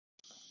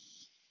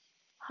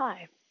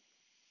Hi.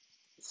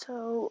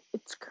 So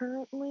it's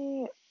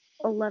currently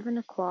 11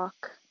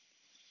 o'clock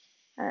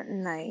at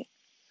night,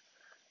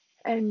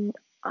 and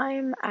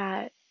I'm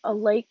at a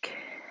lake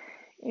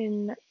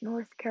in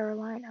North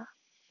Carolina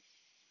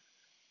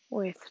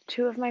with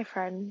two of my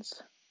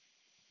friends,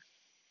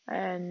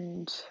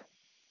 and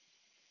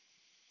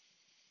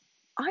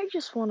I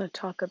just want to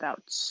talk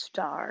about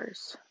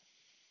stars.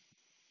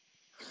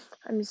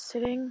 I'm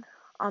sitting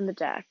on the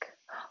deck.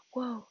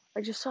 Whoa,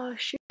 I just saw a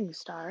shooting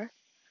star,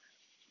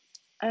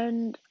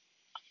 and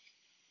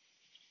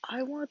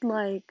I would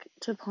like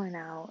to point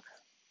out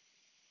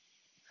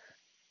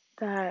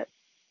that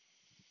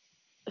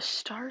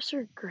stars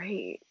are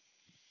great.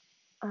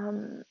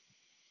 Um,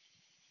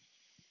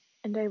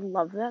 and I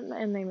love them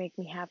and they make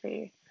me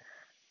happy.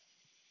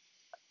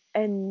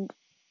 And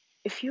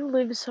if you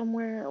live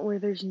somewhere where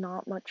there's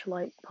not much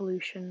light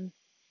pollution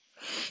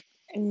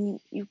and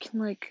you can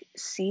like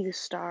see the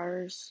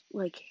stars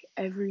like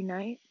every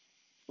night,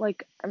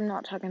 like I'm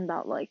not talking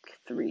about like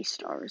 3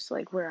 stars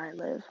like where I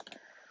live,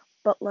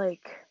 but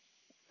like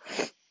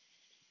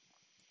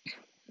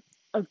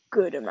a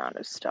good amount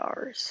of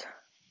stars,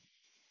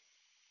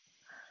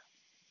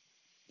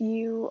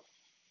 you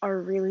are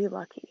really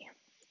lucky.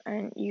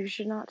 And you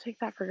should not take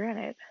that for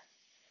granted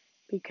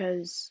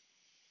because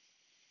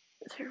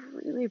they're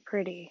really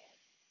pretty.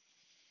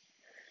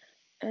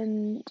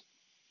 And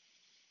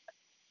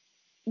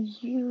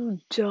you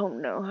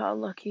don't know how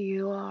lucky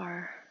you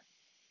are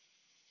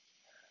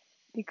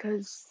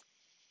because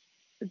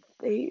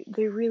they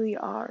really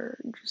are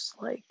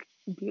just like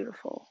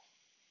beautiful.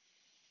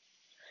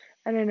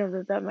 And I know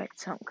that that might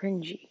sound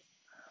cringy,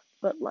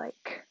 but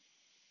like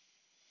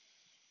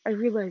I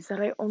realize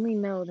that I only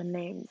know the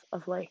names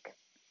of like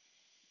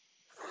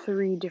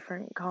 3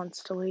 different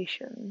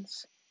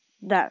constellations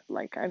that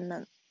like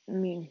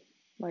mean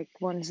like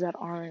ones that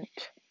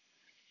aren't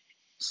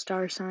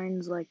star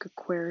signs like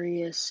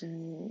Aquarius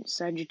and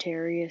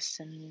Sagittarius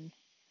and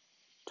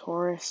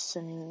Taurus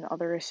and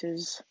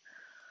otherises.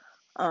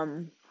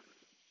 Um,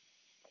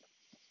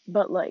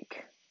 but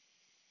like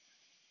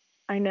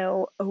I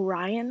know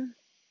Orion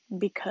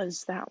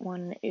because that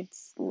one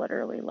it's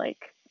literally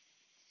like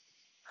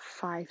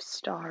 5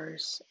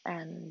 stars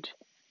and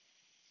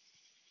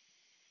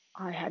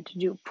I had to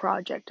do a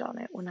project on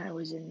it when I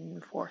was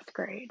in 4th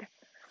grade.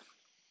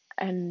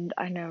 And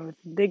I know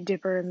Big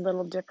Dipper and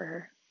Little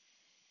Dipper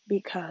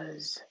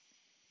because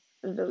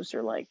those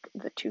are like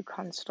the 2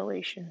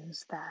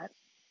 constellations that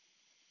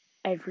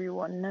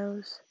everyone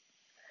knows.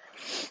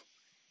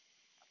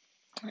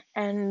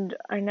 And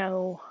I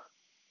know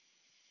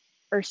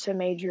Ursa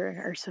Major and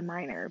Ursa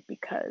Minor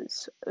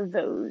because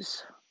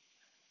those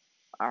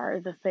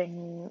are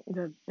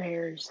the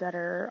bears that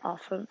are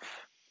off of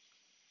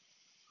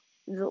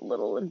the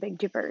Little and Big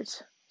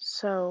Dippers.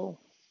 So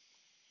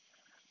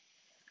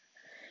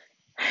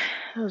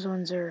those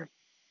ones are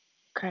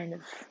kind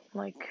of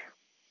like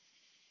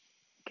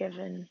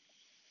given.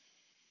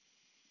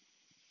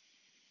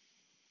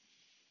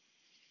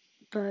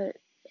 But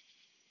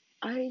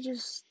I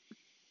just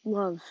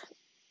love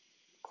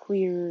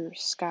clear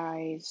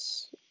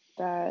skies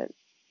that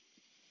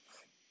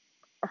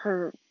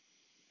are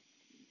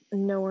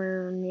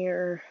nowhere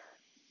near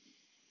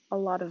a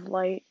lot of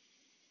light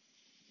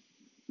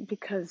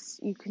because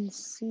you can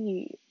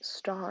see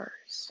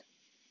stars.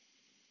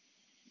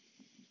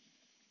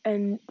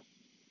 And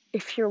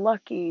if you're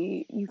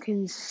lucky, you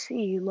can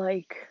see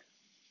like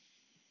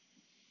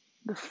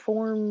the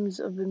forms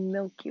of the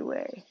Milky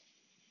Way.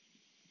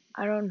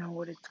 I don't know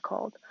what it's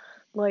called.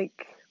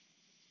 Like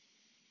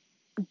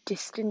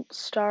distant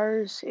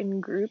stars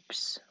in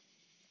groups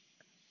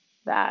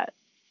that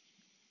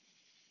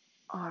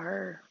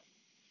are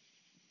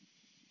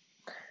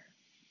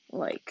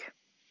like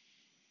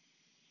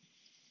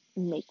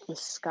make the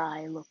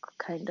sky look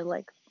kind of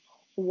like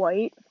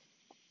white.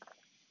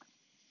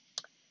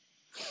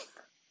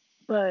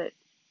 But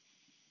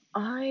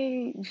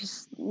I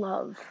just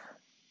love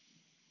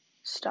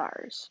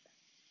stars.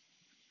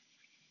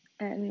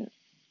 And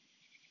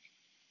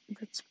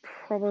that's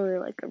probably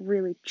like a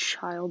really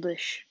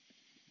childish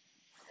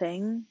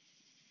thing.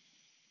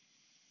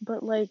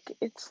 But like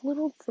it's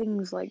little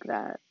things like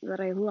that that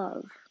I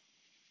love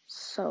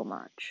so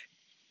much.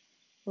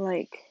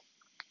 Like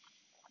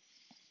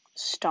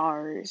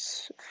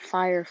stars,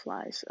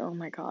 fireflies. Oh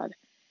my god.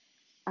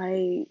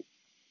 I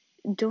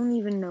don't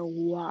even know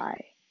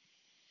why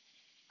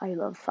I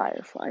love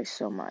fireflies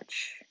so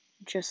much.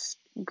 Just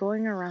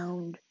going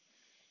around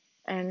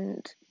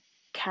and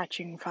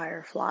catching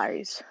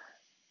fireflies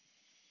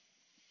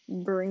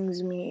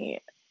brings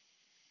me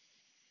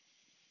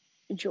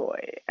joy,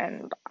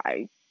 and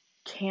I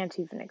can't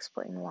even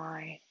explain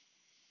why.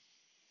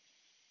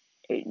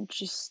 It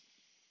just,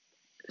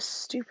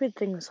 stupid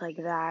things like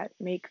that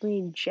make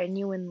me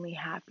genuinely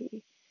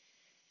happy.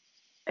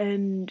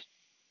 And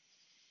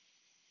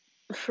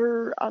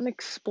for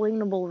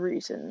unexplainable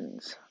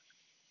reasons.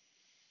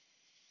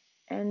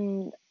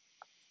 And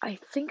I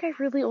think I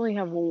really only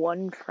have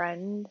one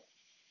friend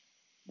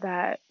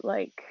that,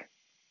 like,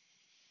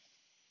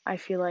 I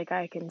feel like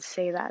I can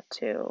say that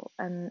too,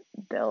 and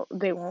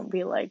they won't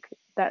be like,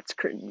 "That's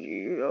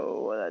cringy.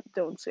 Oh,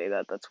 don't say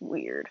that. That's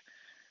weird."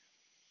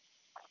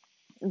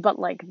 But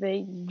like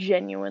they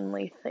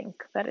genuinely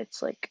think that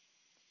it's like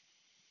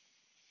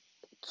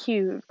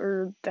cute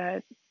or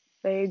that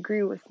they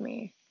agree with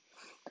me.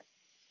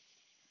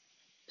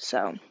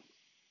 So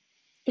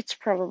it's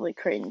probably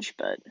cringe,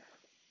 but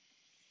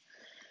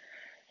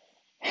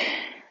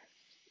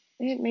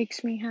it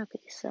makes me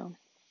happy. So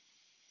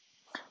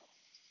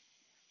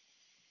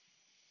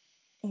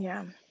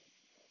yeah,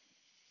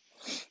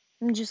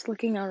 I'm just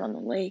looking out on the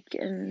lake,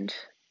 and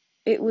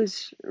it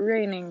was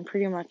raining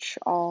pretty much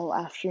all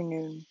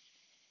afternoon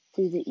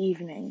through the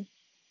evening.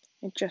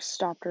 It just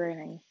stopped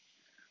raining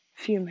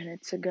a few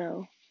minutes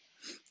ago.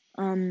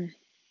 Um,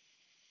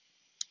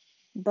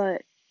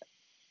 but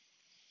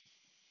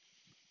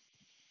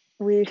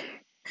we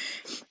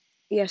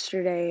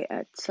yesterday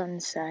at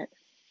sunset,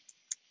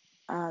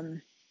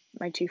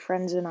 my two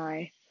friends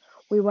and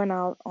we went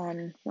out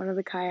on one of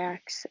the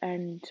kayaks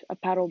and a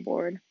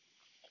paddleboard,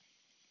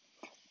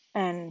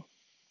 and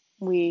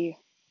we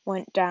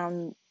went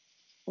down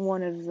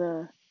one of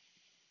the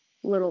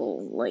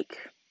little, like,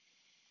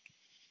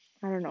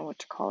 I don't know what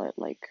to call it,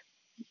 like,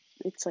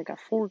 it's like a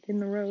fork in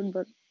the road,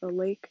 but a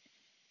lake,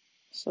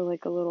 so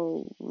like a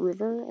little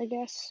river, I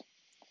guess.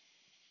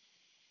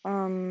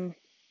 And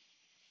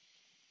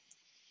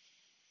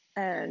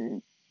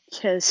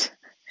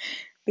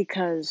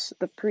because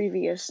the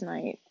previous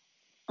night,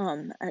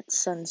 at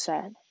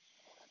sunset,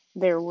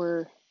 there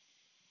were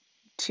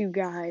two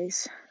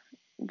guys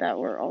that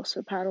were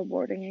also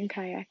paddleboarding and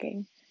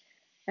kayaking,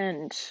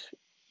 and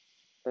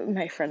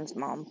my friend's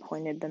mom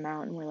pointed them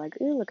out, and we're like,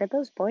 "Ooh, look at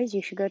those boys!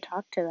 You should go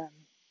talk to them."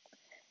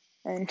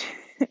 And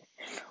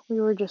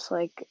we were just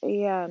like,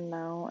 "Yeah,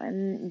 no."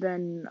 And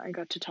then I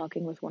got to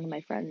talking with one of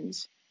my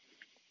friends,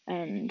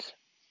 and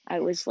I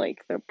was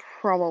like, "They're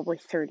probably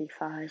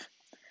 35."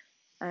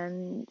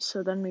 And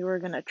so then we were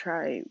gonna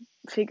try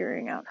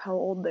figuring out how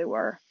old they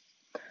were,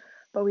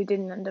 but we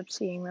didn't end up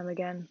seeing them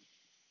again.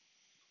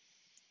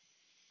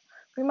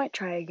 We might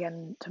try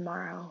again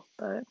tomorrow,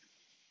 but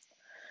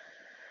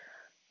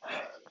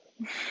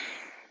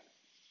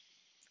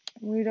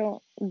we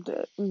don't.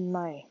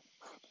 My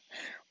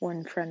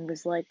one friend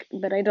was like,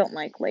 "But I don't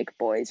like lake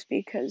boys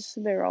because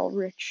they're all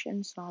rich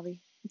and snobby."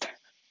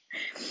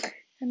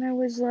 And I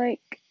was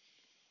like,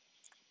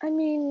 I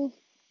mean,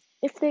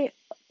 if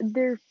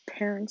their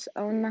parents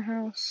own the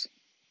house,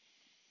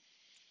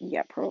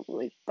 yeah,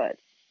 probably, but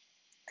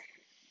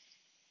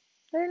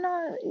they're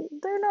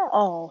not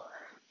all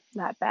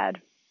that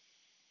bad.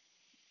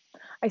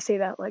 I say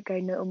that like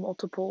I know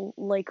multiple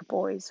lake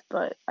boys,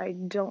 but I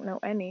don't know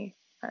any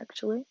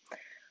actually.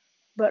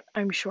 But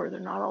I'm sure they're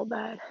not all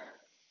bad.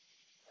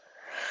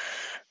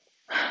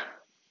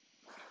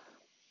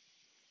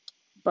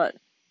 But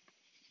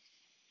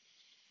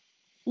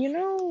you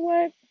know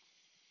what?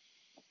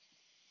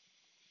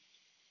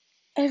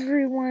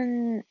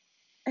 Everyone,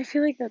 I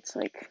feel like that's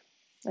like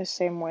the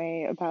same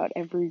way about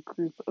every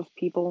group of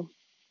people.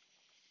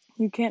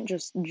 You can't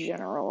just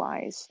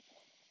generalize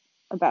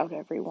about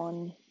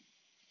everyone,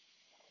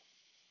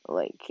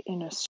 like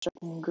in a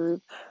certain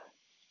group.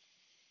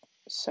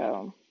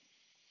 So,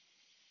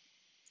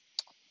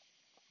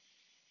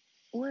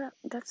 what?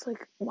 That's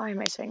like, why am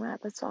I saying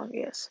that? That's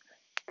obvious.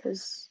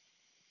 Because,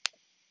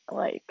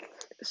 like,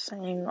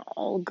 saying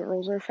all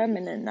girls are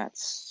feminine,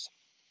 that's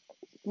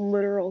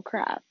literal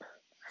crap.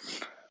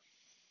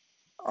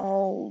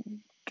 All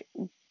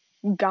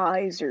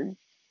guys are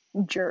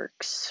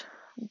jerks,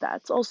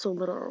 that's also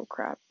literal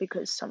crap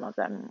because some of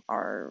them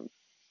are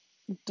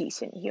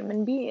decent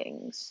human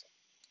beings.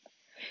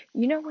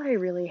 You know what I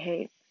really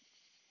hate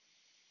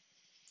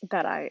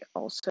that I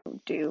also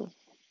do?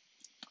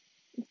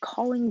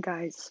 Calling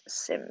guys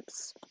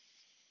simps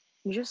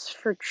just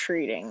for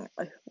treating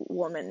a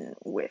woman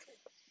with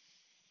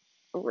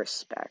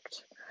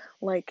respect.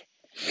 Like,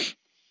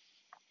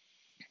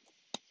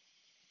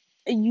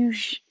 you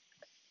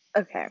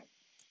okay,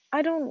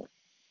 I don't,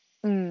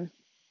 mm,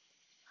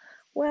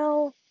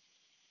 well,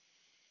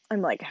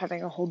 I'm like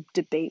having a whole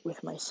debate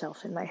with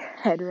myself in my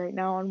head right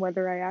now on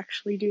whether I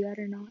actually do that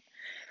or not.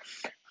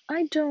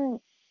 I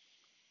don't,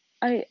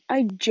 I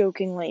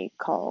jokingly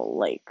call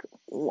like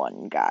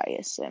one guy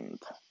a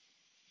simp,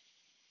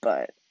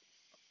 but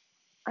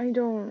I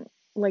don't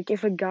like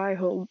if a guy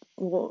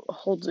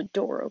holds a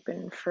door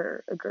open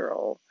for a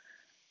girl,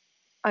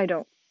 I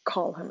don't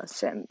call him a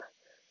simp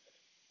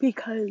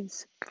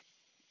because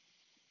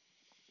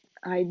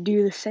I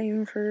do the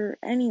same for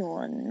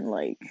anyone,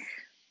 like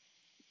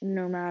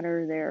no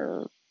matter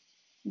their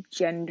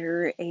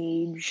gender,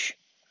 age,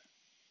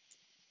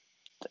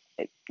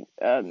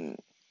 um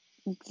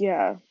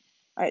yeah,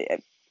 I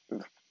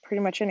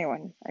pretty much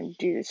anyone. I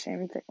do the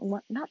same thing.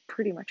 What? Not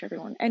pretty much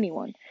everyone,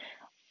 anyone.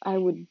 I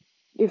would,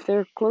 if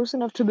they're close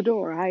enough to the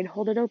door, I'd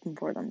hold it open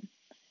for them.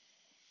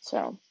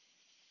 So,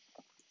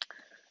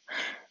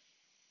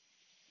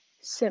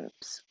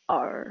 simps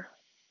are.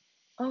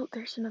 Oh,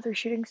 there's another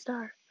shooting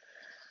star.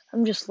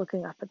 I'm just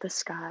looking up at the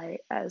sky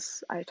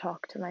as I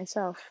talk to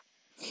myself.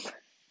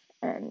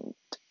 And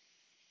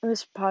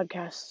this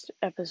podcast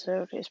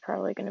episode is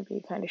probably going to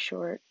be kind of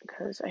short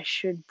because I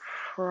should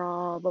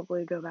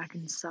probably go back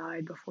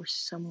inside before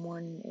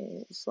someone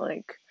is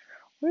like,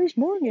 "Where's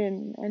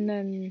Morgan?" And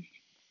then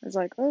it's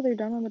like, "Oh, they're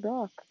down on the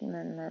dock," and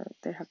then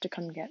they have to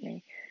come get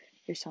me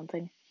or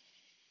something.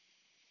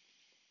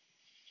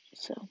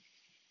 So,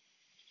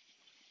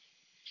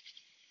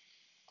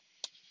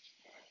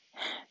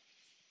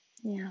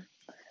 yeah,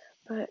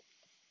 but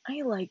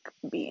I like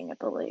being at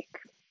the lake.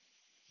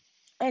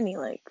 Any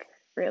lake,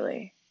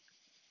 really.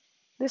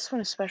 This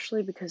one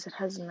especially because it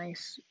has a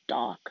nice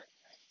dock.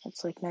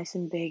 It's like nice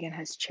and big and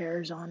has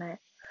chairs on it.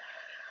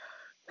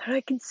 And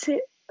I can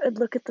sit and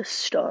look at the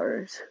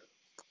stars.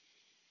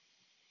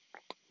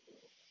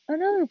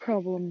 Another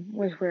problem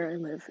with where I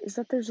live is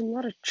that there's a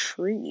lot of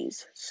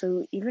trees.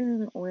 So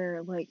even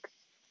where like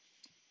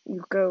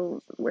you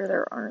go where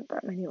there aren't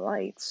that many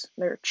lights,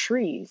 there are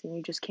trees and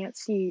you just can't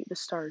see the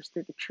stars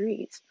through the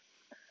trees.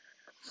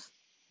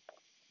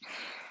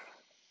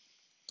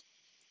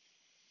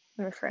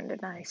 My friend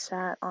and I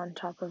sat on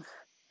top of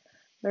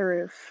the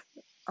roof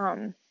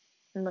and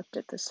looked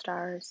at the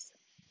stars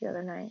the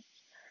other night.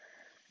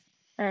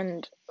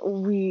 And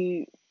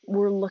we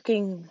were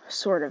looking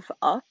sort of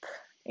up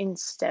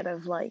instead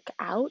of like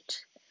out.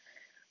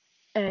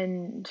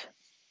 And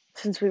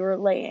since we were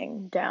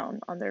laying down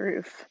on the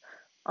roof,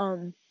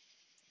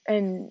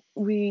 and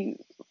we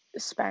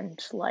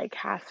spent like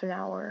half an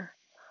hour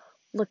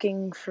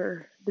looking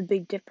for the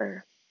Big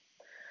Dipper,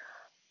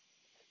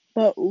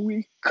 but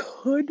we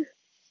could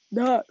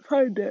not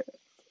find it.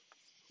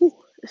 Ooh,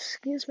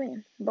 excuse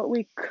me, but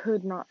we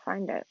could not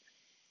find it.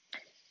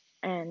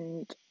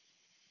 And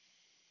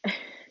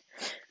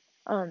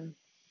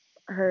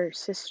her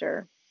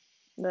sister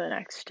the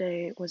next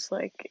day was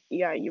like,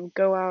 "Yeah, you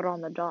go out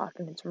on the dock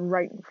and it's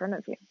right in front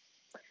of you."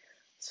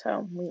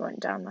 So we went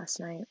down last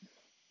night,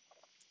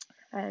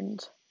 and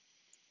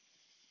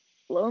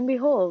lo and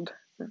behold,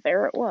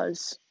 there it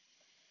was,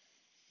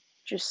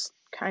 just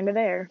kind of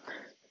there.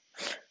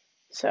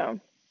 So,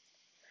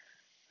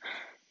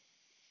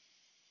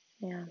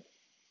 yeah,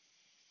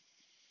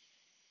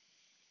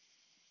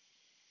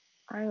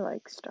 I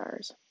like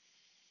stars.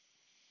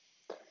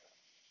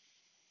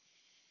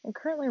 I'm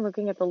currently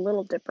looking at the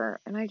Little Dipper,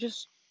 and I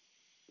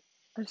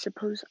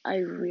suppose I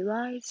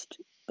realized,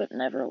 but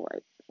never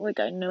like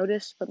I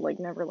noticed, but like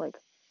never like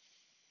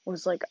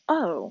was like,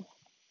 oh,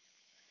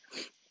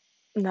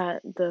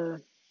 that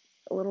the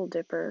Little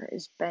Dipper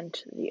is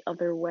bent the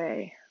other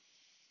way.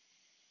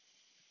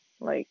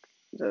 Like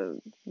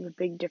the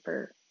Big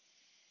Dipper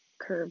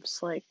curves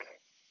like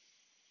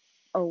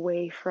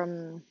away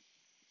from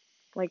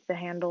like the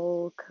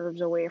handle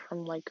curves away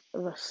from like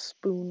the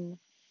spoon,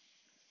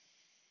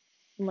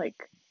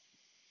 like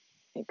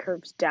it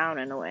curves down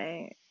in a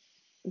way,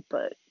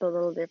 but the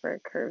Little Dipper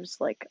curves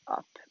like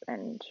up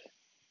and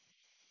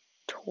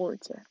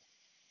towards it.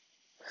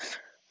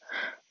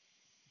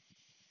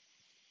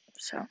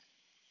 So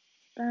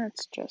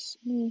that's just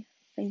me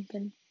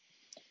thinking.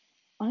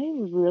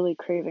 I'm really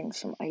craving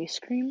some ice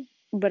cream,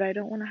 but I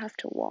don't want to have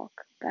to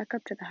walk back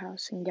up to the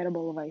house and get a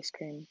bowl of ice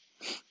cream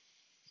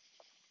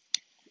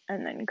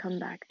and then come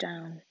back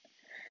down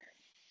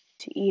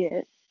to eat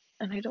it.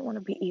 And I don't want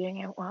to be eating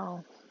it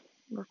while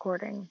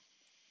recording.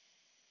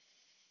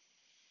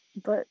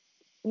 But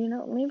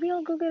maybe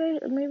I'll go get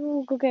it. Maybe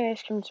we'll go get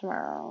ice cream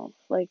tomorrow.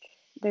 Like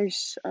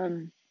there's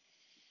a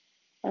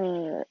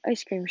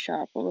ice cream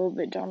shop a little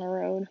bit down the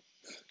road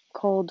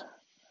called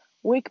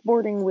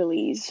Wakeboarding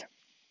Willie's,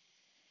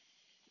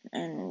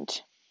 and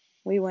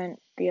we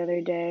went the other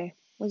day.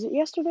 Was it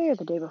yesterday or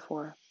the day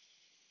before?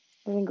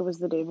 I think it was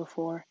the day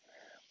before.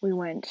 We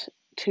went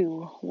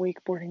to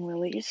Wakeboarding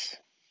Willie's.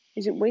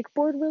 Is it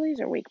Wakeboard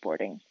Willie's or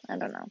wakeboarding? I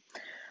don't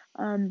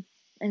know.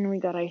 And we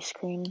got ice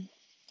cream.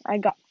 I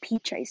got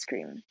peach ice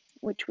cream,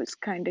 which was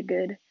kind of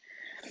good.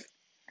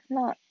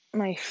 Not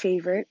my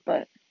favorite,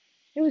 but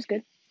it was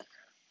good.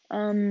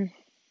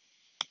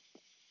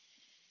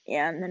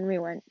 Yeah, and then we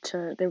went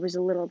to, there was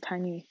a little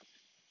tiny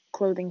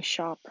clothing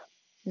shop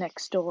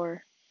next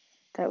door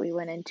that we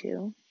went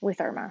into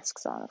with our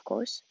masks on, of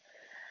course.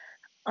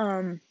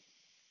 And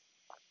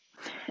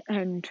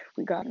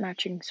we got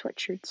matching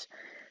sweatshirts,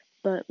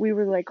 but we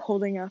were like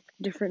holding up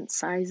different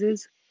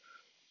sizes.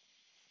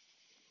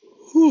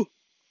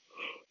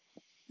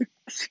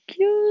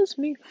 Excuse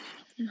me.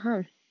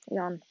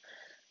 Yawn.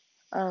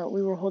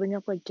 We were holding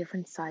up like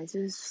different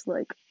sizes,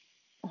 like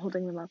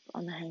holding them up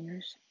on the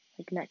hangers,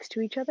 like next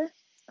to each other,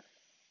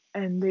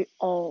 and they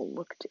all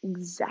looked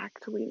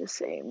exactly the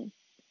same.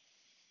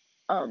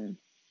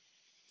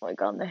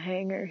 Like on the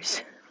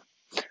hangers.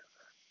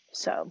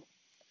 So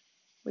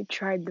we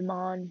tried them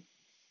on,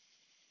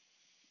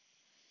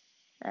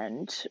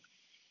 and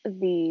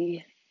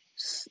the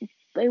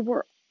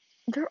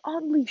they're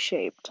oddly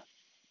shaped.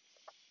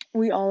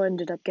 We all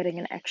ended up getting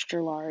an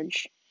extra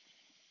large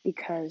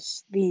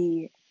because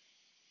they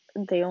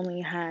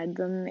only had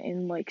them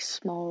in like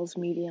smalls,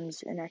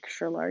 mediums, and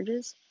extra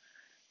larges,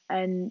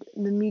 and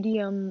the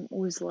medium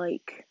was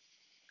like,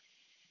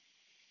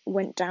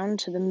 went down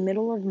to the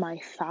middle of my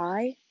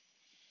thigh,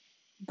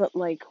 but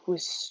like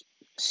was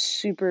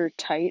super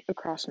tight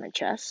across my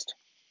chest.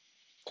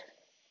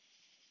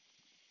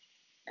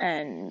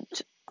 And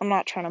I'm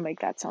not trying to make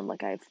that sound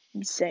like I'm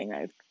saying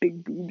I have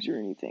big boobs or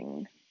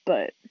anything,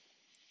 but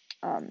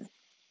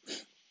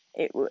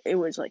it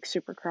was like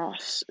super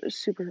cross,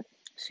 super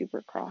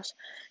cross.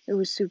 It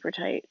was super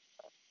tight,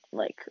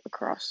 like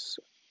across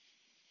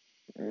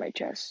my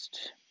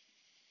chest.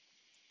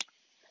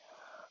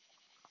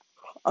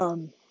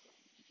 And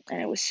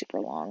it was super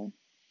long.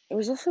 It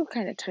was also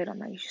kind of tight on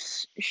my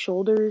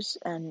shoulders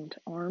and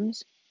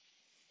arms.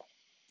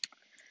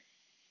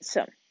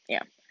 So,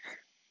 yeah.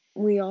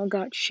 We all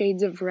got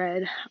shades of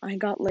red. I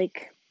got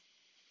like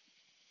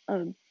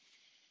a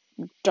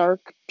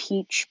dark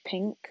peach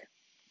pink.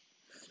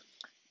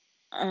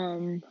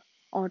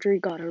 Audrey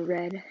got a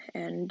red,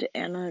 and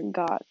Anna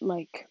got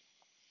like,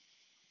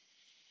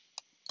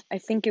 I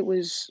think it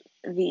was,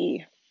 the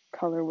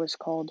color was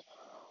called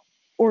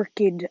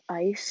Orchid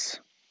Ice,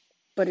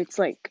 but it's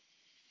like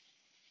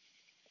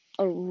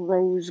a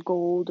rose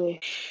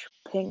goldish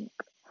pink.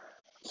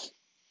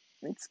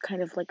 It's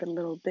kind of like a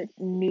little bit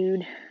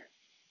nude,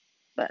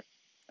 but,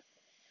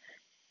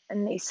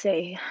 and they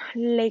say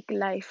Lake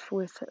Life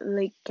with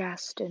Lake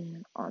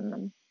Gaston on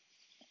them.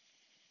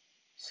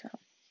 So,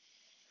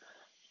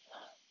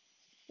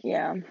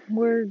 yeah,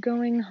 we're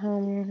going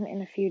home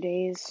in a few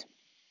days,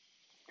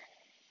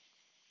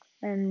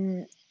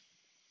 and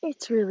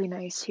it's really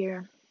nice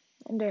here,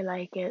 and I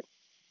like it.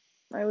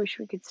 I wish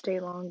we could stay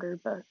longer,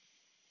 but,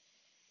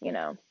 you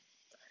know,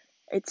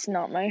 it's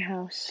not my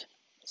house,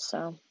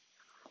 so.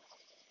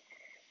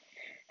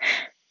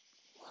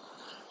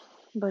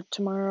 But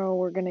tomorrow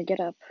we're gonna get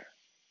up,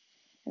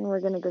 and we're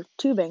gonna go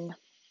tubing.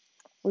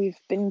 We've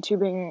been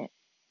tubing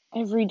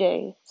every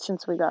day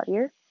since we got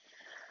here,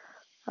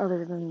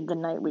 other than the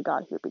night we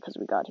got here, because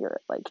we got here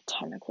at like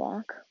 10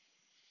 o'clock.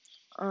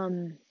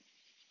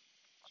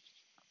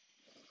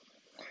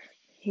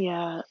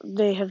 Yeah,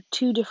 they have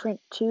two different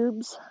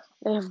tubes.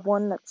 They have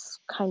one that's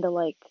kind of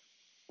like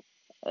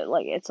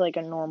it's like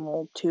a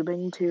normal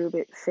tubing tube.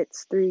 It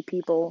fits 3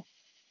 people,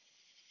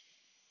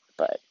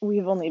 but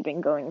we've only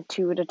been going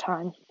 2 at a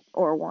time,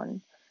 or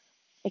 1,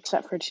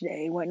 except for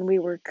today when we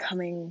were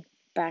coming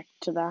back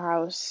to the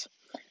house.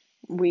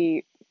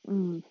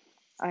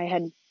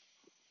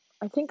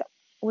 I think,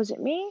 was it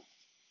me?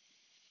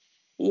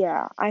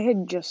 Yeah, I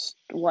had just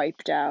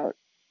wiped out.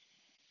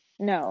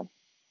 No,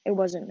 it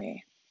wasn't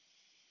me.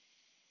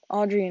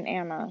 Audrey and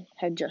Anna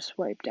had just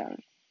wiped out.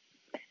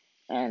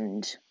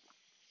 And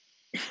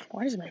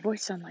why does my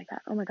voice sound like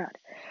that? Oh my god.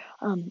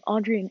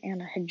 Audrey and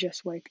Anna had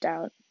just wiped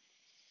out.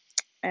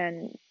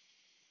 And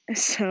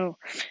so,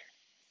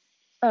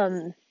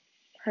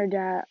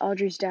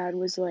 Audrey's dad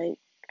was like,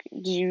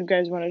 do you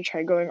guys want to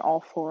try going all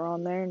 4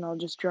 on there, and I'll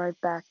just drive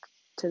back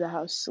to the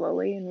house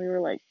slowly? And we were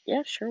like,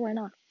 yeah, sure, why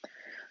not?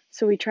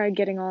 So we tried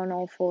getting on,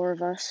 all 4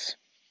 of us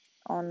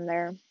on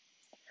there,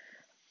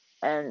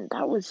 and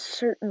that was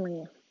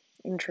certainly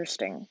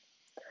interesting.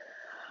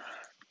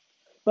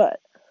 But,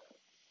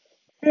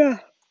 yeah,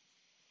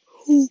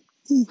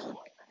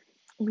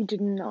 we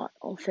did not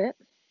all fit,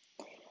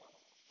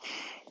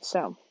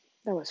 so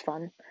that was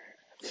fun.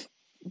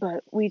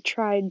 But we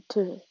tried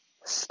to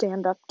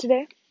stand up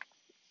today,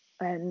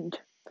 and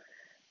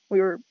we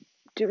were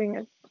doing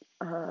it,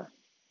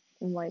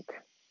 like,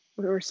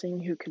 we were seeing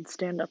who could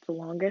stand up the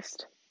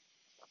longest.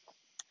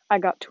 I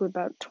got to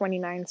about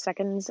 29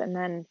 seconds, and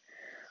then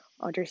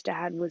Audrey's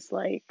dad was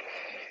like,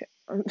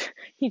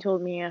 he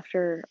told me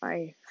after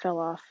I fell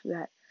off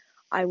that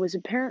I was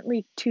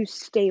apparently too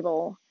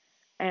stable,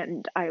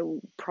 and I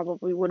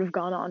probably would have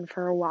gone on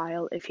for a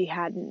while if he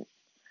hadn't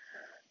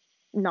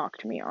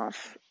knocked me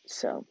off.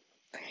 So,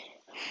 a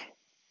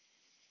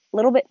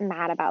little bit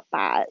mad about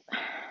that.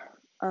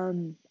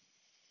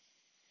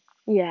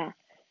 Yeah,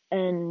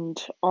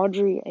 and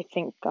Audrey, I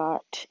think,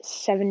 got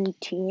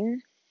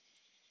 17.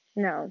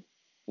 No,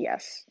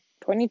 yes,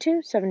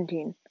 22,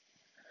 17.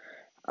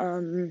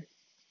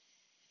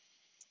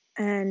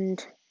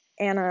 And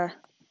Anna,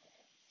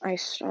 I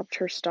stopped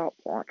her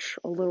stopwatch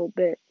a little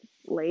bit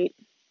late,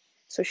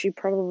 so she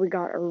probably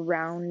got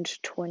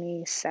around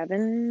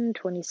 27,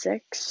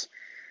 26,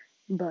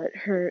 but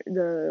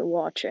the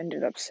watch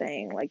ended up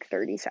saying like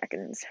 30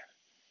 seconds.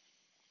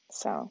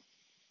 So,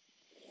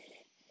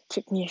 it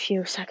took me a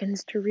few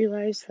seconds to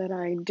realize that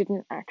I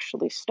didn't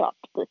actually stop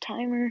the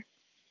timer,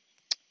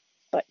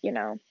 but you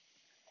know,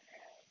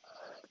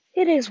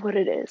 it is what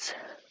it is.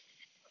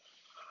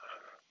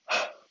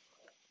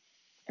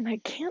 And I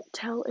can't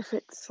tell if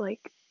it's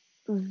like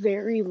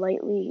very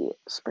lightly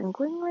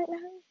sprinkling right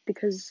now,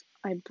 because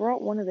I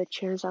brought one of the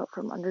chairs out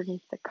from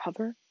underneath the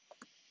cover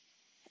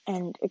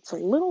and it's a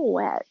little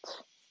wet,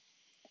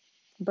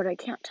 but I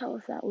can't tell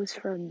if that was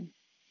from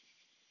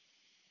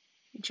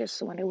just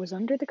when it was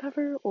under the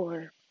cover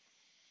or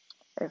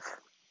if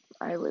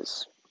I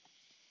was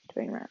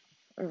doing that,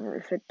 or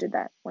if it did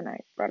that when I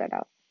brought it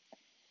out.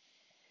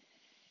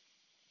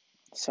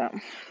 So,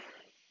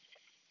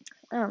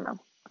 I don't know.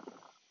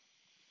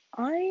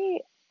 I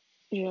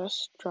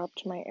just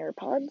dropped my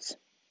AirPods.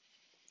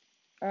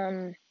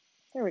 There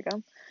we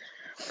go.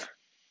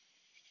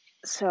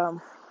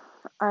 So,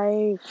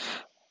 I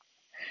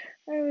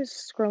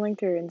was scrolling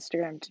through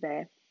Instagram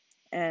today,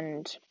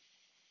 and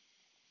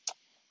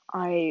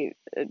I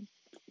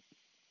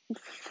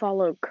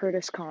follow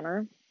Curtis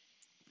Connor,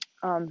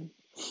 and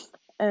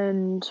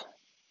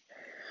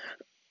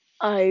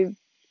I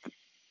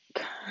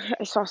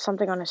saw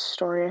something on his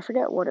story. I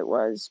forget what it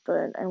was,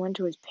 but I went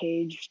to his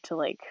page to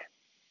like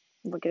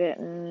look at it,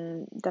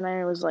 and then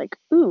I was like,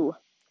 ooh,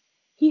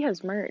 he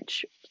has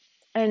merch.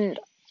 And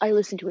I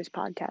listen to his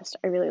podcast.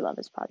 I really love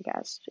his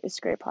podcast. It's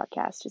a great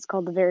podcast. It's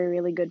called The Very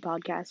Really Good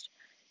Podcast.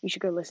 You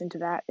should go listen to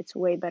that. It's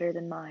way better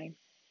than mine.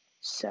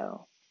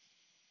 So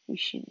you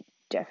should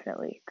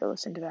definitely go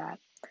listen to that.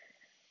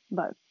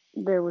 But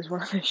there was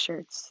one of the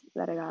shirts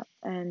that I got,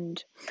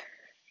 and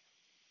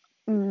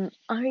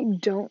I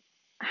don't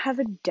have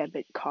a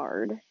debit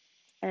card,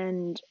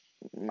 and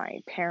my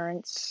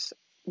parents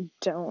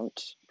don't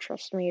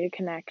trust me to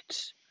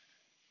connect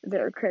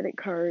their credit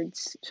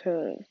cards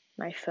to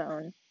my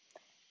phone.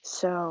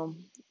 So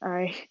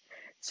I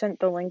sent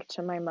the link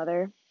to my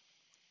mother,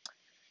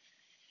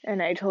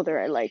 and I told her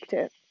I liked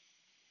it,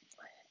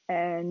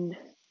 and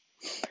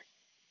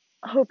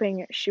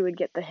hoping she would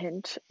get the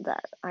hint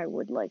that I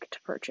would like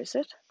to purchase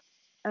it.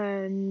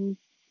 And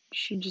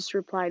she just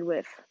replied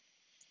with,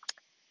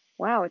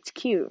 "Wow, it's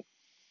cute.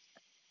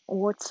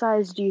 What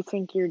size do you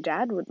think your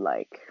dad would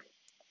like?"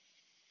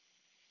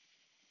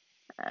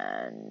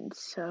 And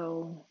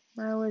so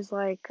I was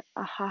like,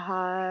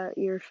 haha,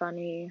 you're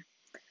funny.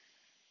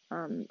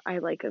 I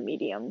like a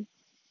medium.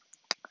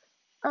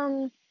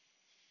 Don't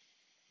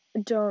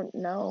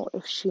know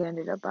if she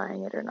ended up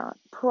buying it or not.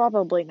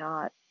 Probably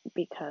not,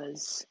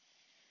 because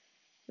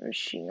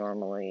she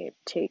normally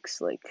takes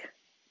like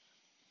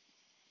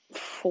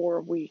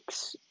 4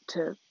 weeks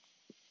to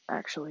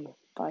actually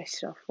buy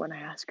stuff when I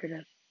ask her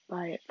to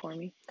buy it for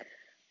me.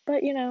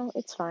 But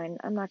it's fine.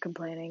 I'm not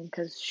complaining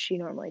because she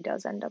normally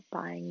does end up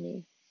buying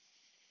me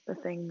the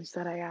things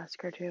that I ask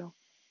her to.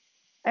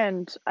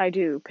 And I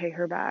do pay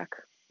her back.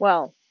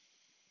 Well,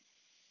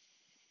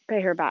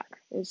 pay her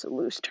back is a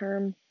loose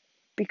term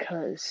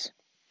because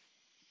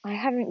I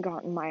haven't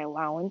gotten my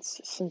allowance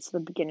since the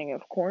beginning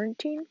of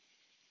quarantine.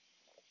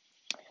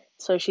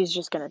 So she's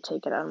just going to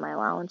take it out of my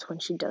allowance when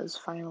she does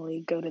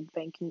finally go to the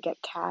bank and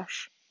get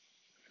cash.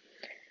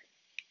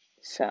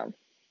 So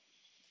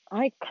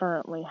I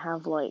currently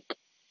have like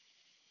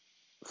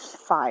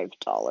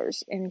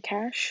 $5 in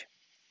cash.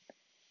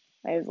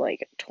 I have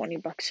like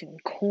 $20 in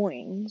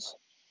coins.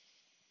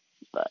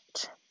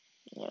 But,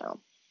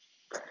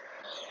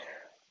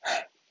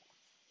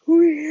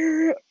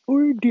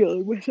 we're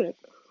dealing with it.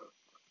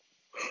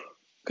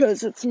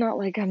 Because it's not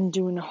like I'm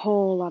doing a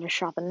whole lot of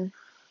shopping.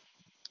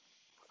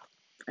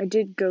 I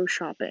did go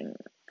shopping,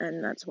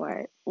 and that's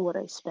what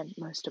I spent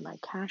most of my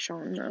cash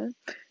on, though.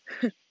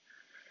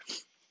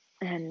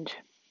 And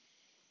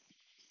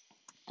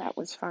that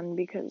was fun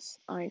because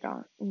I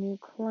got new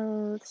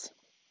clothes.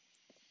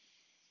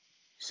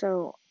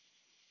 So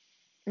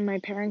my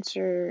parents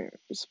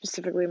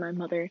specifically my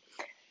mother,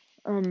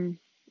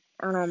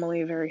 are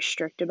normally very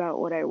strict about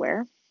what I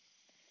wear.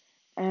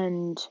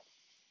 And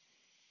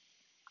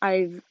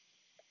I've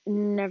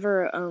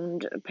never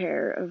owned a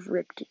pair of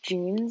ripped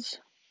jeans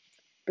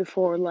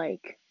before,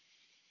 like,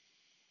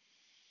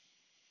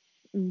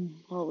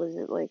 what was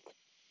it, like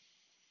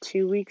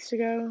 3 weeks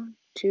ago,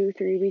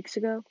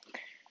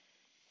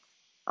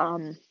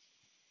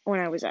 when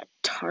I was at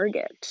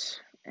Target,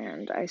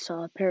 and I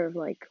saw a pair of,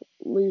 like,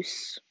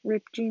 loose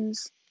ripped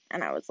jeans,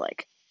 and I was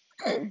like,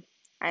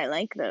 I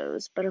like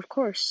those, but of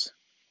course,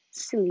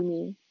 silly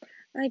me,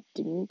 I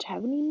didn't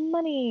have any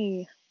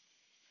money.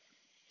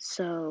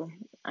 So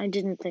I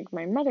didn't think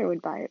my mother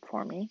would buy it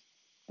for me,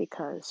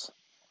 because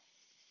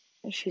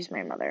she's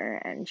my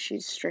mother, and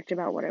she's strict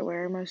about what I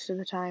wear most of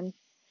the time.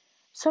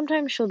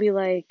 Sometimes she'll be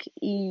like,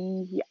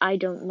 I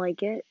don't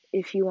like it.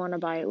 If you want to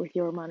buy it with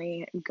your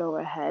money, go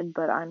ahead,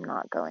 but I'm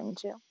not going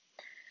to.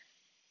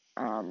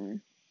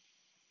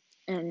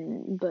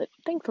 But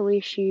thankfully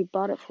she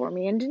bought it for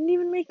me and didn't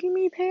even make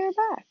me pay her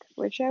back,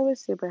 which I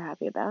was super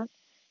happy about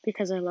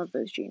because I love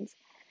those jeans.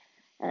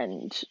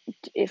 And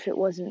if it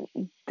wasn't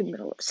the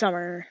middle of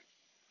summer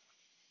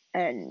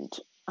and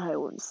I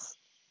was,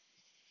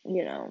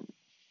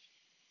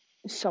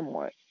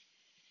 somewhat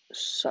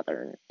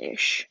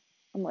southern-ish,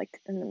 I'm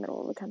like in the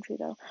middle of the country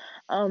though,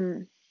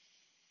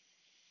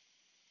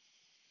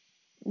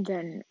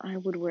 then I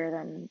would wear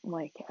them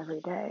like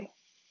every day.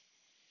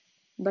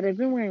 But I've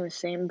been wearing the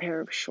same pair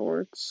of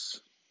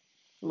shorts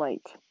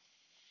like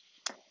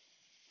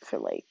for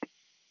like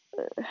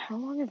how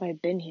long have I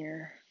been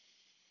here?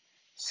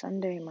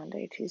 Sunday,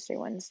 Monday, Tuesday,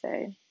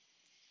 Wednesday.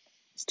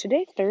 Is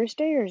today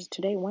Thursday or is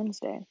today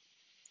Wednesday?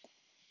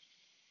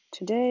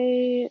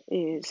 Today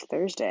is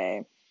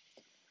Thursday.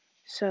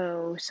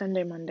 So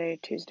Sunday, Monday,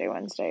 Tuesday,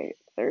 Wednesday,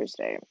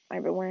 Thursday.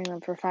 I've been wearing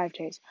them for 5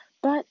 days.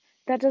 But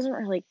that doesn't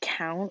really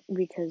count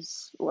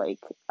because, like,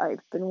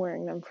 I've been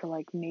wearing them for,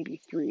 like,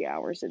 maybe 3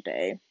 hours a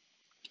day.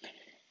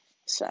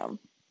 So,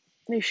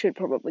 they should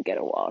probably get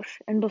a wash.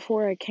 And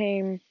before I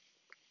came,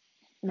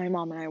 my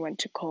mom and I went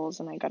to Kohl's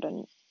and I got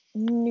a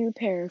new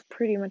pair of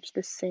pretty much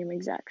the same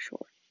exact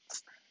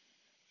shorts.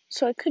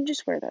 So I could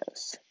just wear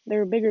those.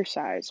 They're a bigger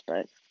size,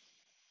 but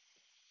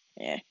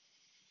yeah.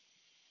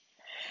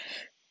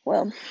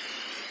 Well,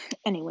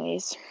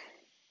 anyways,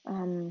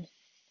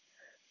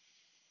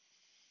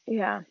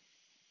 yeah,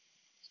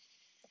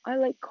 I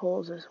like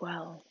Kohl's as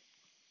well.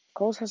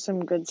 Kohl's has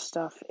some good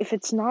stuff. If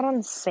it's not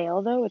on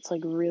sale though, it's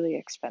like really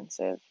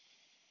expensive.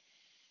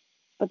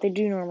 But they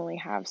do normally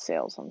have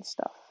sales on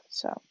stuff.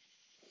 So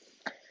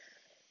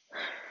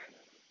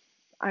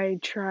I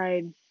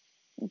tried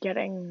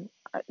getting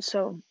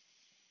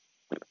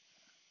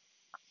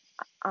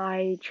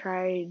I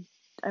tried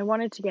I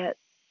wanted to get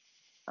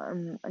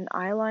an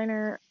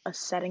eyeliner, a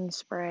setting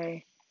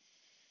spray,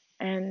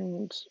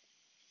 and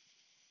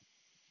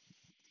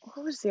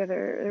what was the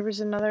other? There was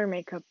another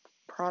makeup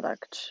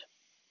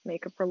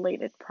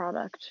related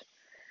product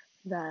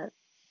that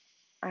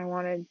I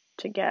wanted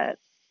to get,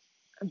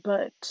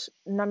 but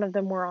none of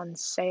them were on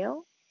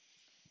sale.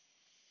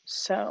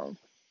 So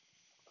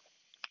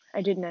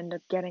I didn't end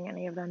up getting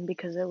any of them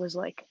because it was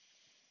like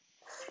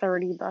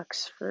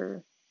 $30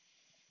 for.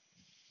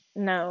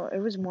 No, it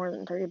was more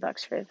than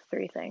 $30 for the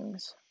three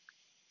things.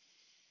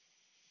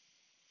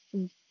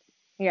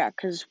 Yeah,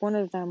 because one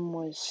of them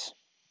was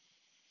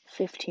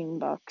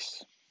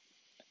 $15.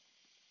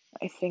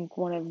 I think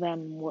one of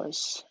them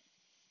was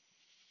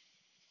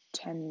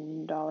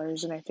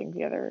 $10, and I think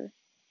the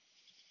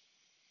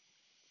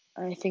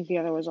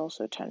other was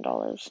also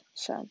 $10.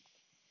 So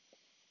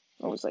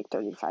it was like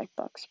 $35,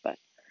 but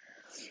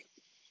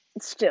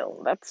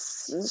still,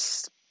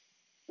 that's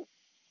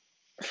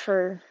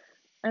for.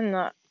 And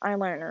the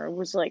eyeliner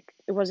was like,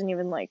 it wasn't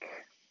even like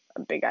a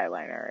big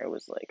eyeliner, it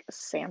was like a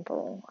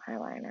sample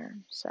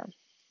eyeliner. So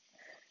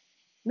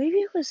maybe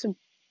it was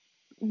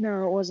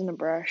no, it wasn't a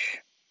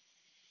brush.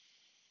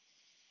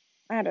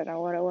 I don't know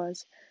what it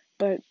was,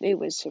 but it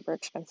was super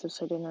expensive,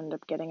 so I didn't end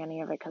up getting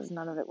any of it because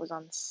none of it was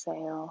on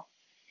sale.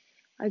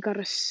 I got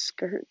a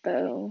skirt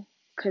though,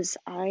 because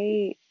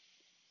I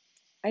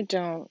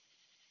don't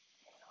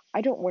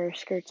wear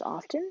skirts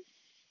often,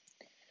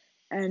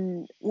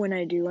 and when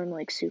I do, I'm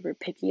like super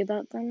picky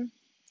about them.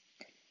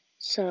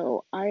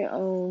 So I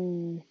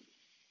own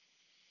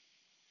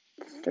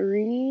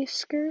 3.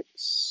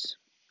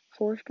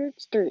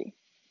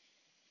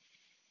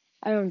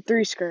 I own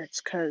 3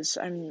 skirts because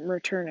I'm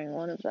returning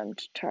one of them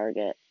to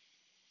Target.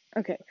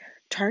 Okay,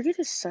 Target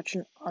is such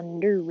an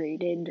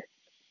underrated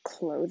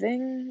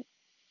clothing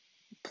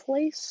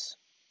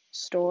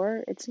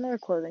store. It's not a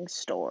clothing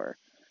store,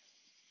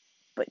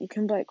 but you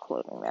can buy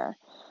clothing there.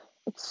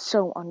 It's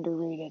so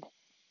underrated.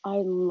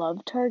 I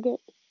love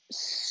Target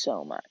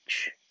so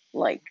much.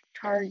 Like,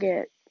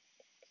 Target,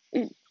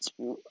 it's,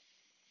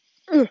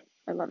 I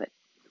love it.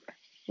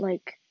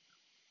 Like,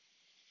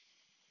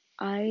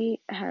 I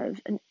have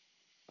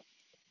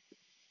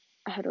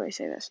how do I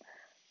say this?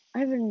 I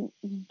have a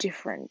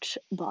different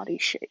body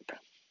shape.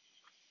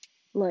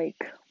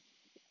 Like,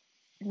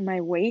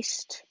 my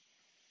waist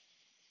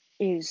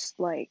is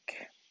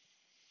like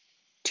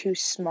too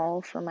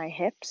small for my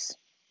hips,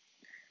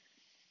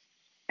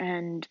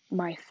 and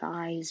my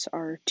thighs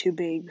are too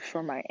big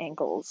for my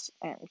ankles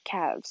and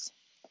calves.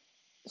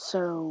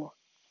 So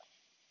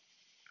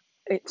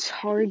it's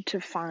hard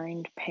to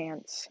find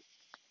pants,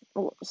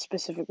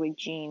 specifically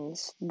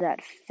jeans,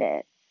 that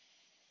fit.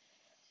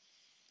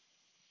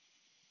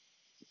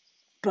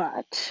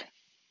 But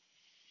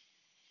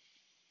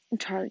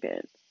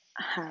Target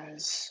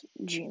has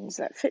jeans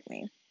that fit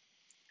me.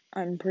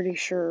 I'm pretty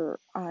sure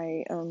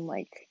I own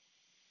like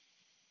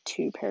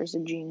 2 pairs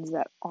of jeans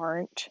that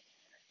aren't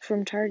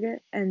from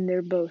Target, and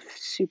they're both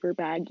super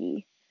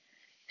baggy,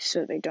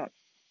 so they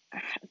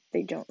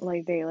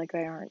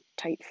aren't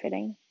tight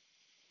fitting.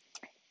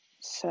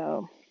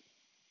 So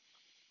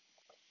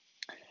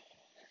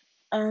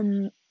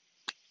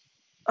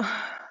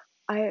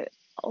I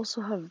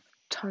also have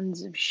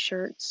tons of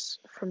shirts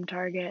from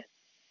Target.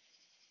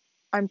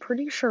 I'm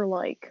pretty sure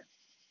like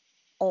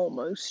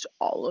almost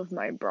all of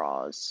my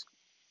bras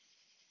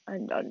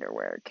and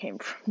underwear came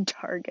from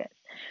Target.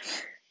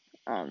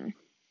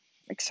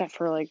 Except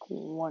for like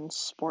one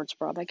sports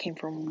bra that came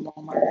from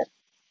Walmart.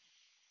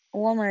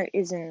 Walmart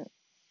isn't.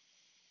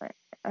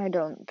 I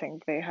don't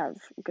think they have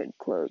good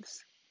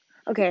clothes.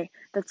 Okay,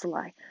 that's a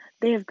lie.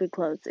 They have good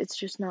clothes. It's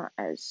just not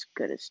as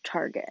good as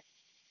Target.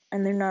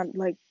 And they're not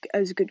like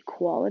as good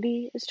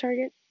quality as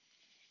Target.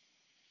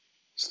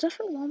 Stuff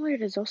at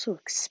Walmart is also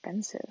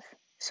expensive.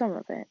 Some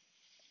of it.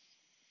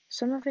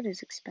 Some of it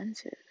is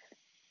expensive.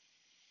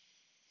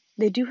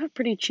 They do have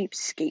pretty cheap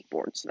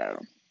skateboards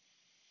though.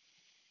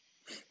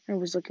 I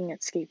was looking at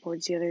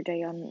skateboards the other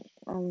day on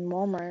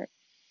Walmart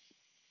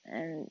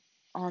and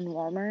on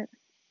Walmart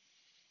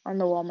on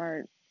the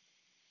Walmart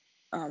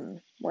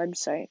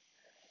website,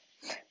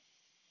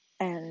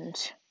 and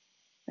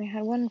they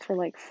had one for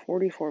like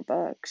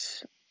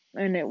 $44.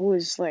 And it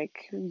was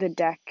like the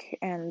deck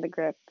and the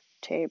grip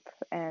tape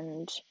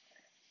and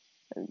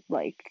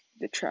like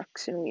the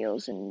trucks and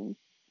wheels and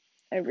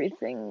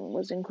everything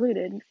was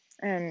included.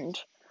 And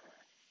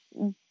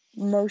I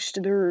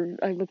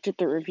looked at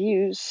the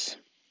reviews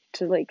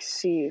to like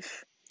see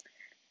if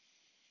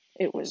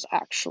it was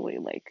actually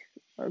like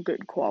a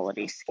good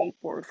quality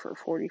skateboard for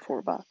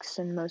 $44,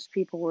 and most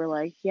people were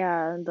like,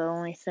 yeah, the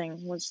only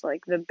thing was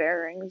like the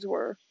bearings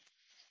were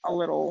a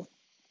little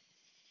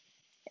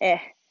eh.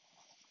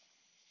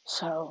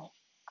 So,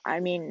 I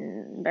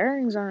mean,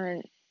 bearings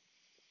aren't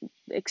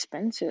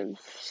expensive,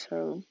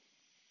 so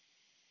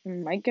you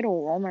might get a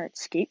Walmart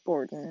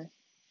skateboard and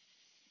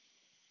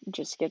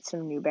just get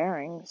some new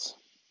bearings.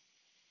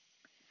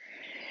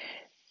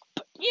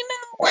 But you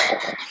know,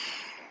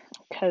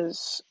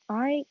 because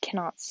I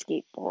cannot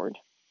skateboard,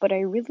 but I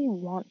really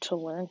want to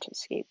learn to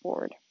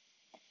skateboard.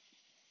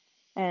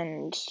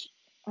 And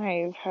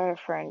I've had a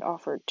friend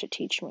offered to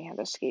teach me how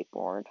to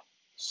skateboard,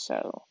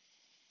 so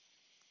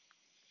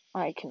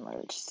I can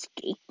learn to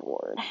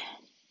skateboard.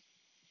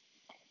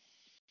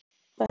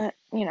 But,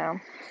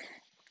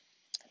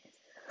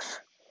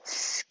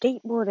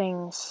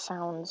 skateboarding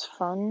sounds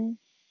fun,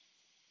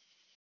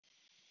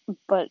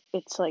 but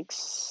it's like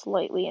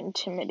slightly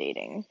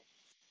intimidating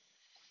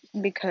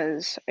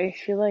because I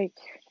feel like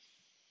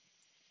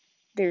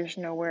there's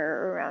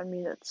nowhere around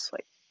me that's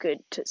like good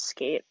to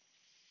skate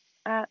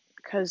at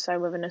because I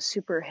live in a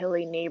super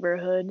hilly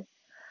neighborhood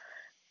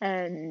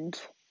and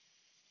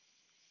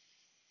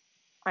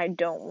I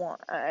don't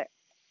want.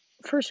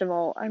 First of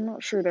all, I'm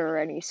not sure there are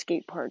any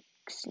skate parks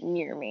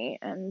near me,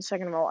 and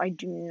second of all, I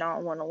do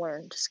not want to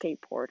learn to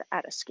skateboard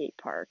at a skate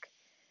park.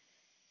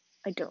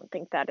 I don't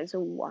think that is a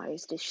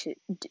wise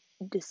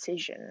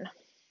decision.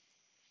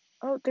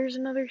 Oh, there's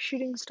another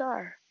shooting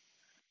star.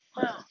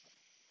 Wow,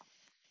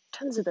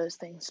 tons of those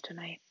things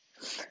tonight.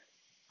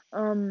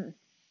 Um,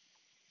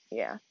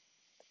 yeah,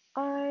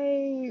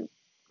 I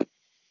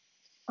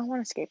I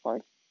want a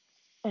skateboard,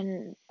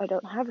 and I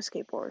don't have a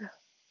skateboard.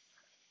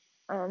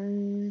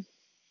 Um,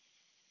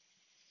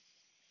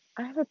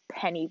 I have a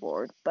penny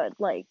board, but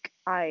like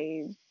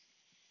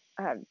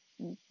have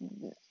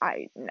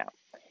I no,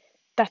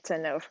 that's a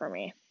no for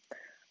me.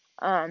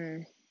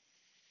 Um,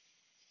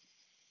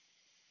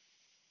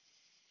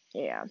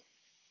 yeah,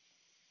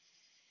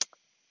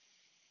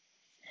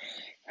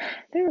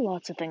 there are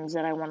lots of things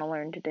that I want to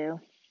learn to do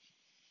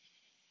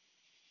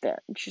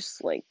that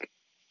just like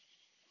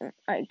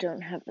I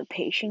don't have the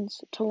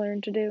patience to learn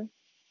to do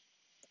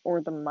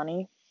or the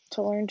money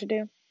to learn to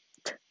do.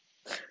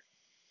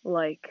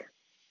 Like,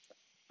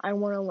 I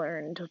want to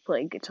learn to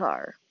play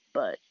guitar,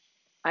 but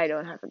I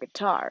don't have a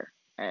guitar,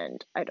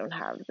 and I don't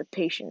have the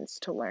patience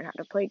to learn how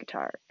to play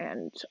guitar,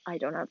 and I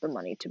don't have the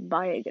money to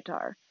buy a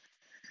guitar.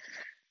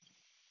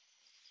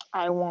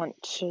 I want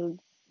to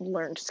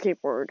learn to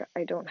skateboard.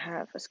 I don't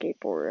have a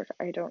skateboard.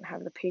 I don't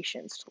have the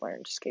patience to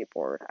learn to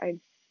skateboard. I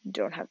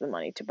don't have the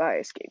money to buy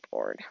a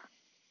skateboard.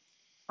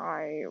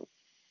 I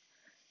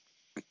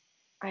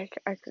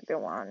I could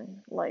go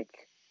on.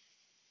 Like,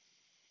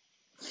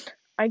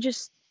 I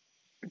just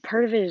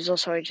part of it is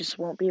also I just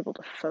won't be able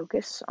to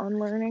focus on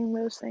learning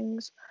those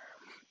things.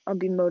 I'll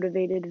be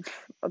motivated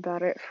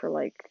about it for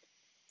like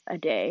a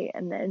day,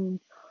 and then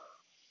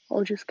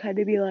I'll just kind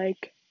of be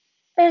like,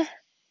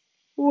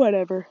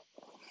 whatever,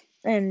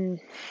 and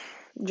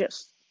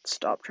just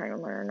stop trying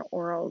to learn,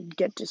 or I'll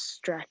get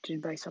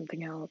distracted by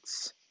something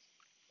else.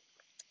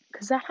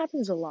 Because that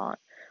happens a lot.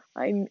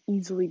 I'm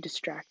easily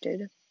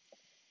distracted,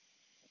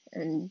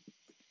 and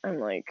I'm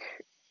like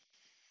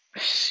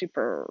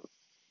super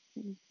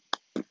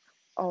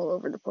all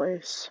over the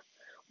place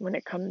when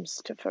it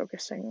comes to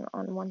focusing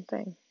on one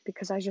thing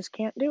because I just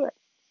can't do it.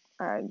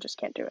 I just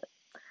can't do it.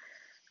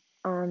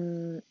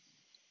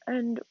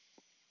 And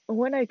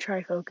when I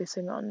try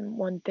focusing on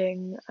one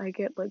thing, I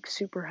get like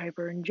super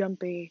hyper and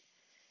jumpy,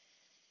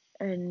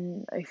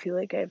 and I feel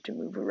like I have to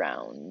move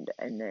around,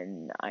 and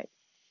then I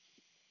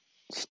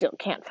still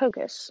can't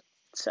focus.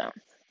 So,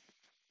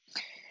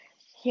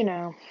 you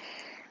know,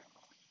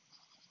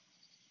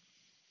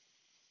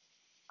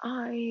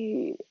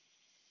 I,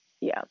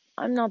 yeah,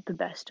 I'm not the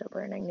best at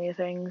learning new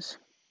things,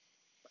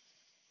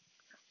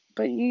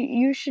 but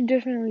you should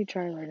definitely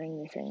try learning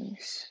new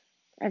things.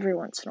 Every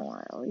once in a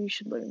while, you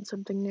should learn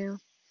something new.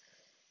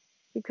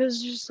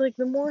 Because just like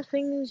the more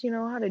things you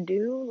know how to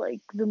do, like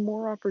the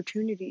more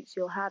opportunities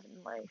you'll have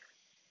in life.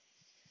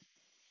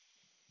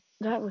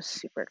 That was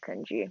super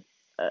cringy.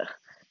 Ugh.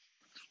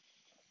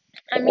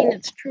 I mean,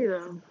 it's true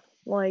though.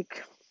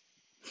 Like,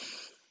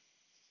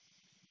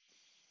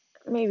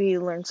 maybe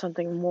learn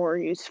something more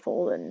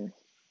useful than,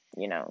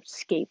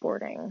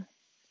 skateboarding.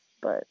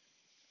 But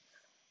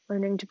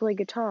learning to play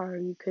guitar,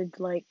 you could,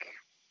 like,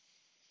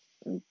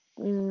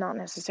 not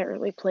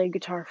necessarily play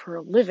guitar for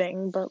a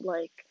living, but,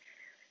 like,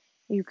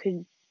 you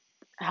could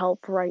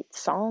help write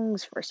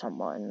songs for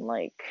someone,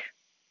 like,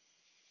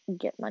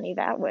 get money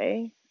that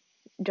way.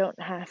 Don't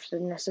have to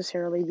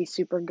necessarily be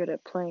super good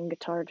at playing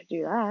guitar to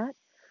do that.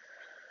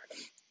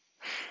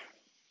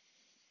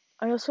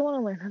 I also want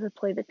to learn how to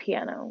play the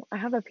piano. I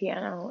have a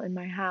piano in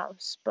my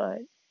house, but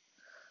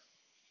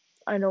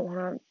I don't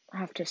want to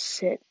have to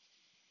sit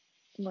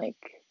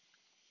like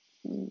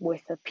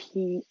with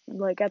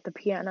like at the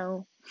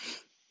piano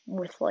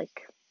with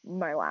like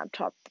my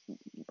laptop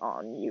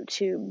on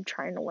YouTube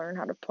trying to learn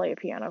how to play a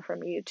piano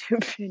from a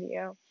YouTube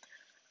video.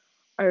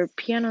 Our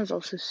piano is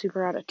also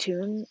super out of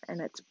tune and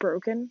it's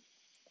broken,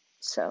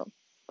 so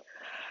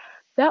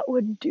that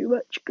wouldn't do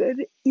much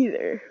good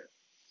either.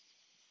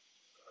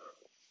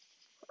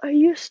 I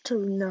used to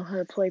know how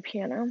to play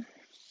piano,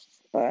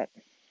 but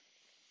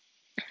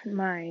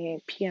my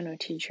piano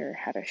teacher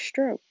had a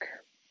stroke.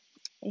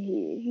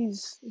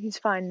 He's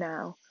fine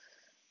now,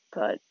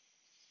 but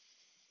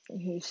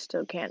he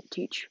still can't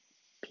teach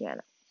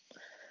piano.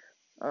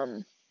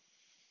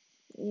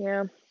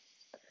 Yeah.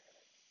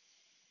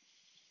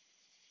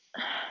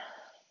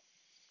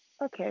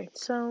 Okay,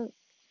 so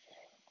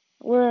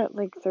we're at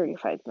like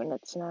 35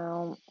 minutes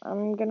now.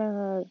 I'm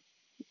gonna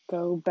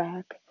go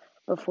back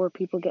before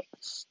people get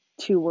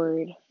too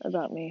worried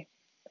about me.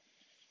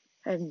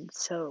 And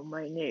so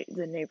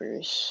the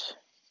neighbors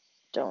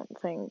don't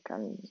think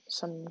I'm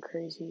some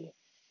crazy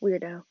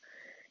weirdo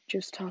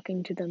just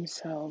talking to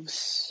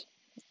themselves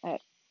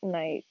at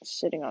night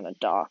sitting on a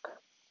dock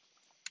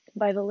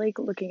by the lake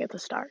looking at the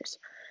stars.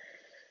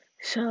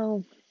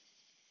 So,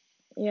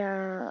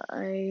 yeah,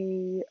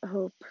 I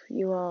hope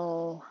you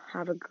all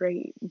have a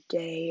great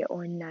day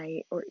or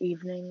night or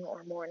evening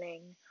or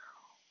morning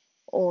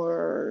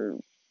or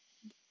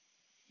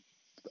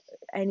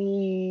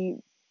any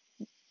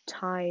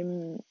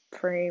time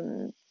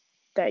frame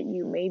that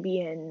you may be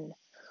in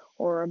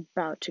or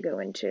about to go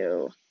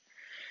into.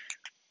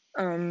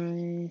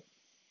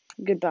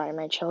 Goodbye,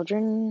 my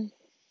children,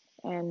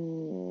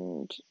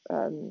 and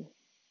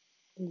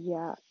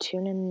yeah,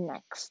 tune in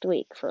next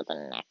week for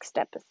the next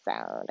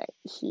episode.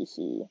 Hee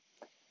hee.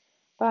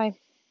 Bye.